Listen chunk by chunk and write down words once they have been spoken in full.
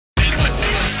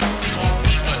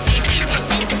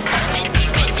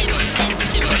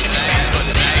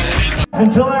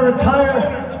Until I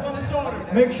retire,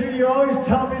 make sure you always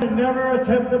tell me to never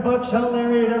attempt the buckshot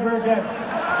lariat ever again.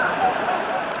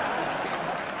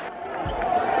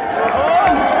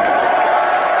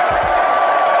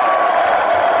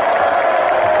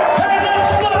 Hey,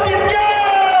 let's fucking go!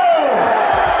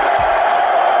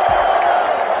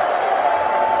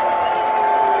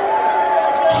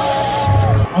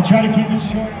 I'll try to keep it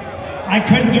short. I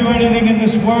couldn't do anything in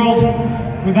this world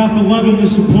without the love and the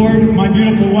support of my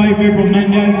beautiful wife, April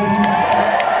Mendez.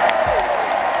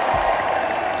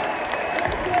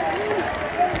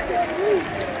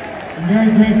 I'm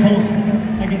very grateful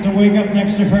I get to wake up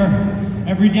next to her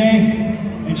every day,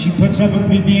 and she puts up with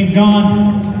me being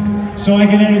gone so I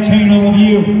can entertain all of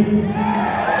you.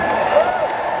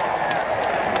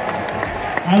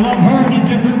 I love her in a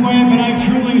different way, but I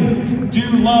truly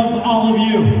do love all of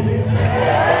you.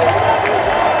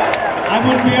 I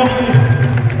wouldn't be able to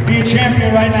be a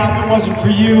champion right now if it wasn't for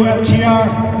you.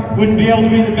 FTR wouldn't be able to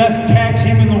be the best tag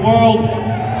team in the world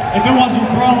if it wasn't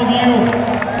for all of you.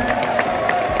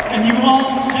 And you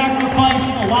all sacrificed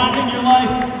a lot in your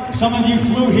life. Some of you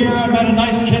flew here. I met a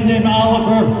nice kid named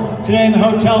Oliver today in the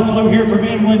hotel, flew here from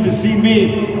England to see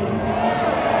me.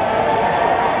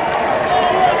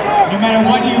 No matter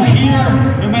what you hear,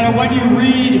 no matter what you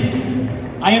read,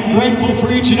 I am grateful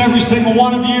for each and every single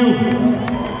one of you.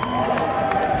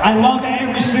 I love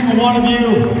every single one of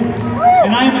you,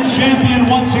 and I am a champion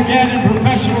once again in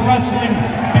professional wrestling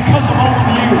because of all of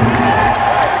you.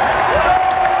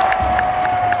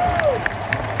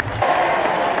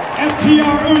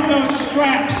 FTR earned those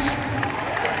straps.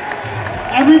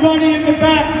 Everybody in the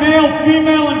back, male,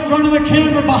 female, in front of the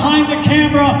camera, behind the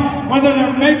camera, whether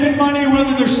they're making money,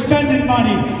 whether they're spending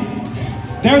money,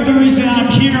 they're the reason I'm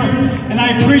here, and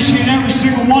I appreciate every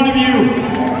single one of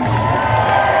you.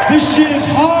 This shit is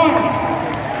hard,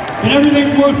 but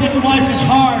everything worth it in life is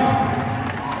hard.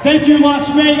 Thank you, Las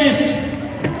Vegas.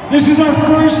 This is our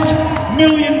first $1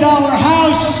 million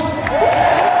house.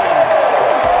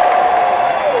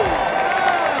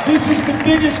 This is the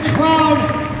biggest crowd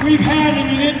we've had in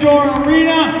an indoor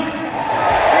arena.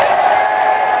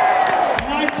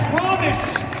 And I promise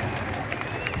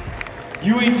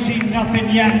you ain't seen nothing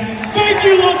yet. Thank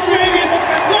you, Las Vegas.